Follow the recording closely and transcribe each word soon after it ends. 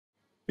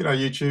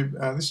G'day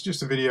YouTube, this is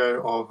just a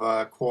video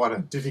of quite a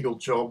difficult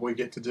job we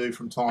get to do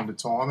from time to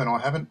time, and I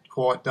haven't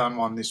quite done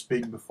one this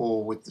big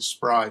before with the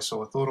spray,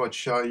 so I thought I'd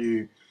show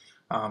you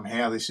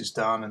how this is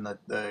done and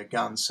the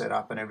gun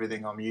setup and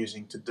everything I'm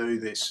using to do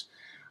this.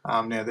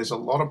 Now there's a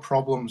lot of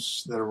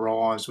problems that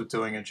arise with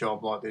doing a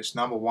job like this.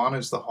 Number one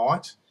is the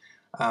height,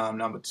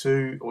 number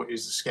two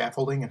is the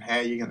scaffolding and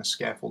how you're going to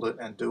scaffold it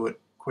and do it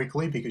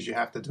quickly, because you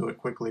have to do it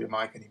quickly to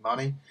make any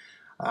money.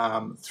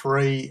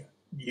 Three,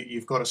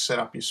 you've got to set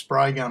up your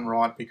spray gun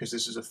right, because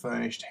this is a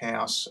furnished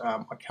house.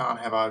 I can't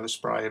have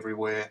overspray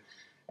everywhere,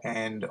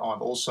 and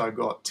I've also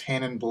got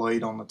tannin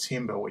bleed on the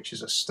timber, which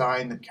is a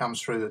stain that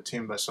comes through the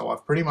timber. So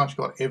I've pretty much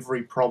got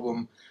every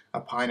problem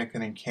a painter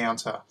can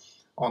encounter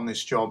on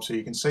this job. So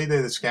you can see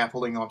there the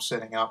scaffolding I'm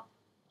setting up.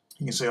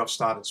 You can see I've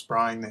started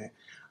spraying there.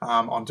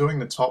 I'm doing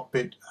the top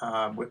bit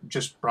with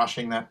just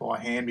brushing that by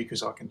hand,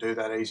 because I can do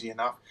that easy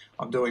enough.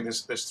 I'm doing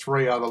this. There's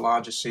three other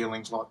larger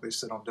ceilings like this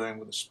that I'm doing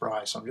with a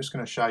spray, so I'm just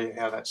going to show you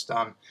how that's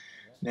done.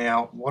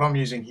 Now what I'm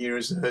using here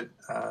is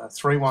a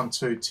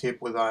 312 tip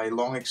with a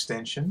long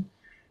extension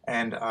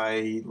and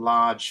a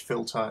large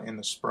filter in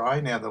the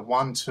spray. Now the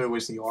 1.2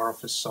 is the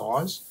orifice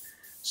size,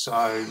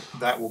 so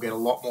that will get a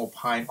lot more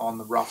paint on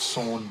the rough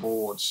sawn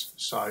boards,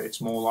 so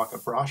it's more like a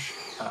brush,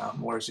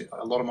 whereas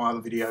a lot of my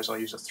other videos I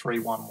use a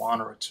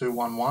 311 or a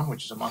 211,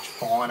 which is a much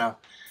finer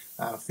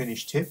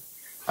finish tip.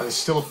 There's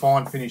still a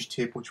fine finish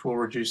tip which will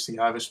reduce the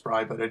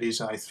overspray, but it is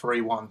a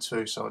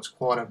 312, so it's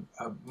quite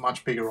a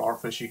much bigger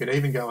orifice. You could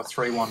even go a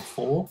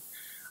 314.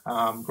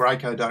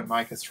 Graco don't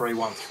make a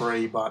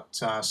 313, but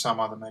some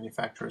other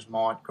manufacturers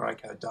might.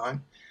 Graco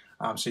don't.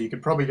 So you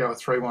could probably go a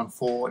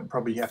 314 and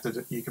probably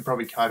you could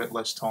probably coat it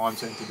less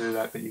times than to do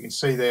that. But you can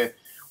see there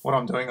what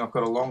I'm doing. I've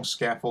got a long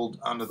scaffold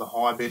under the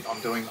high bit. I'm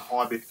doing the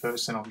high bit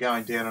first, then I'm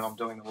going down and I'm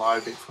doing the low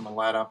bit from a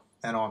ladder,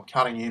 and I'm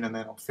cutting in and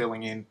then I'm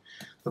filling in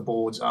the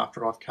boards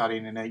after I've cut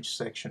in each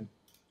section.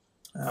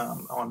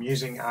 I'm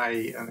using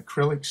an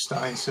acrylic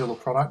stain sealer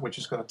product which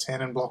has got a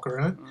tannin blocker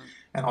in it,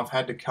 and I've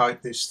had to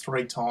coat this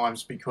 3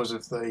 times because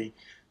of the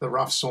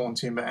rough sawn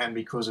timber and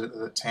because of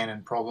the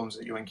tannin problems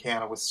that you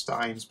encounter with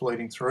stains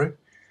bleeding through.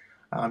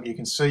 You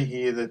can see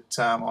here that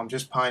I'm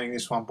just painting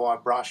this one by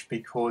brush,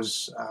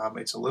 because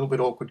it's a little bit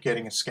awkward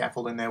getting a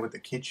scaffold in there with the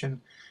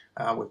kitchen.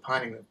 We're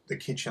painting the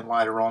kitchen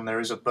later on. There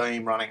is a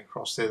beam running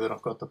across there that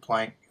I've got the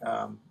plank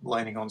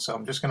leaning on, so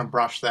I'm just going to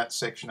brush that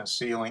section of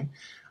ceiling,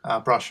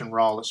 brush and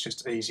roll. It's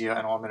just easier,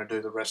 and I'm going to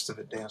do the rest of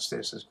it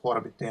downstairs. There's quite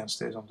a bit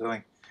downstairs I'm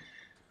doing.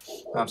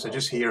 So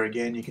just here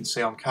again you can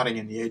see I'm cutting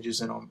in the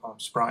edges and I'm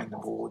spraying the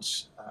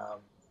boards.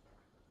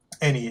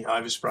 Any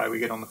overspray we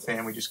get on the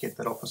fan, we just get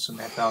that off with some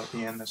Meppo at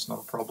the end. That's not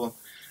a problem.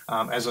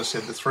 As I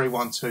said, the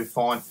 312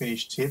 fine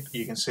finish tip,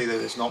 you can see that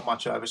there's not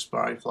much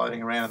overspray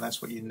floating around, and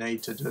that's what you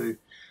need to do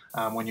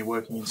when you're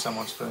working in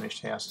someone's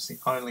furnished house. It's the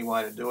only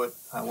way to do it.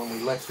 When we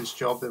left this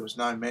job, there was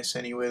no mess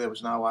anywhere, there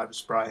was no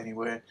overspray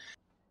anywhere.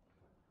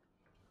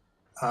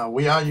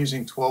 We are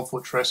using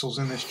 12-foot trestles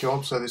in this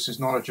job, so this is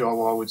not a job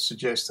I would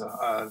suggest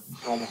a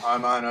normal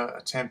homeowner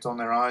attempt on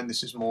their own.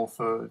 This is more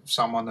for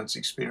someone that's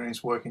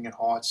experienced working at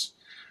heights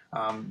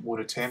would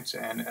attempt,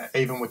 and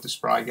even with the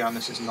spray gun,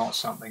 this is not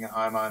something a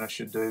homeowner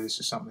should do. This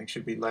is something that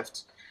should be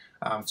left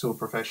to a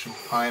professional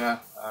painter,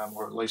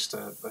 or at least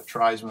a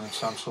tradesman of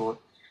some sort.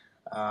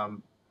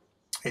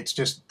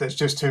 There's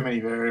just too many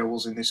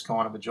variables in this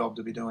kind of a job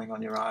to be doing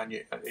on your own.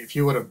 If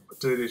you were to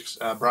do this,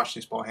 brush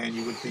this by hand,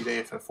 you would be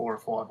there for 4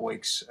 or 5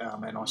 weeks,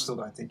 and I still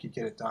don't think you'd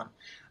get it done.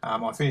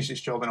 I finished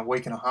this job in a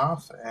week and a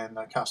half, and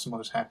the customer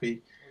was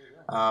happy.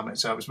 And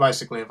so it was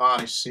basically a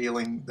varnished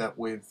ceiling that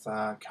we've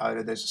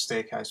coated. There's a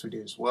staircase we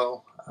did as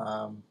well,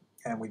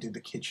 and we did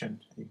the kitchen.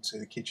 You can see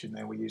the kitchen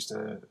there. We used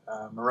a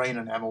marine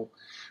enamel,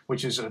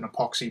 which is an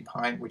epoxy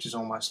paint, which is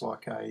almost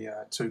like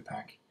a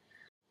 2-pack.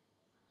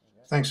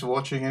 Thanks for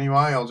watching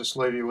anyway. I'll just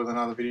leave you with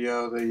another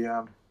video of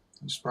the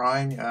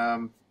spraying.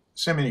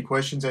 Send me any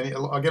questions. I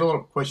get a lot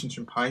of questions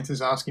from painters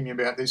asking me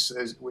about this.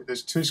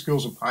 There's 2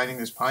 schools of painting.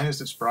 There's painters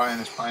that spray and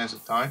there's painters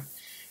that don't.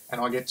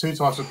 And I get 2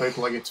 types of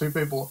people. I get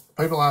people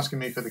asking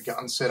me for the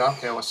gun setup,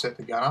 how I set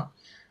the gun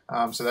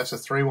up. So that's a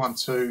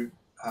 312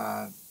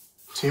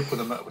 tip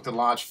with a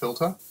large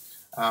filter.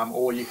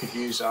 Or you could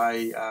use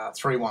a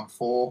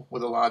 314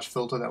 with a large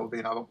filter. That would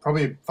be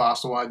probably a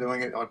faster way of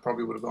doing it. I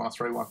probably would have gone a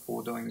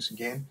 314 doing this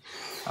again.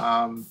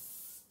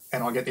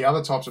 And I get the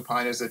other types of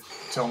painters that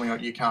tell me, oh,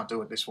 you can't do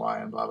it this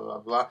way and blah, blah, blah,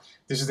 blah.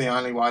 This is the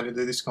only way to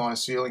do this kind of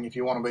sealing. If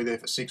you want to be there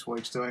for 6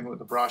 weeks doing it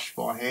with a brush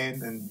by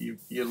hand, then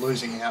you're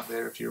losing out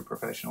there if you're a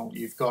professional.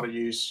 You've got to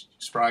use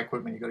spray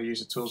equipment. You've got to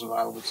use the tools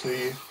available to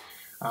you.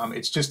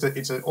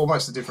 It's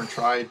almost a different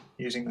trade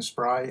using the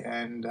spray,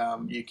 and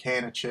you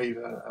can achieve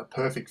a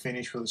perfect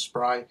finish with a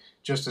spray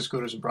just as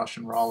good as a brush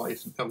and roller,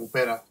 if well,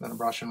 better than a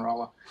brush and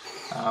roller.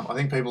 I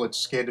think people are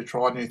scared to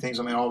try new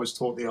things. I mean, I was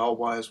taught the old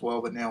way as well,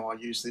 but now I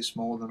use this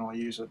more than I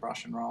use a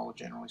brush and roller,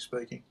 generally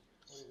speaking.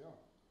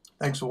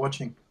 Thanks for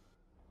watching.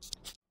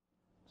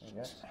 There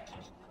you go.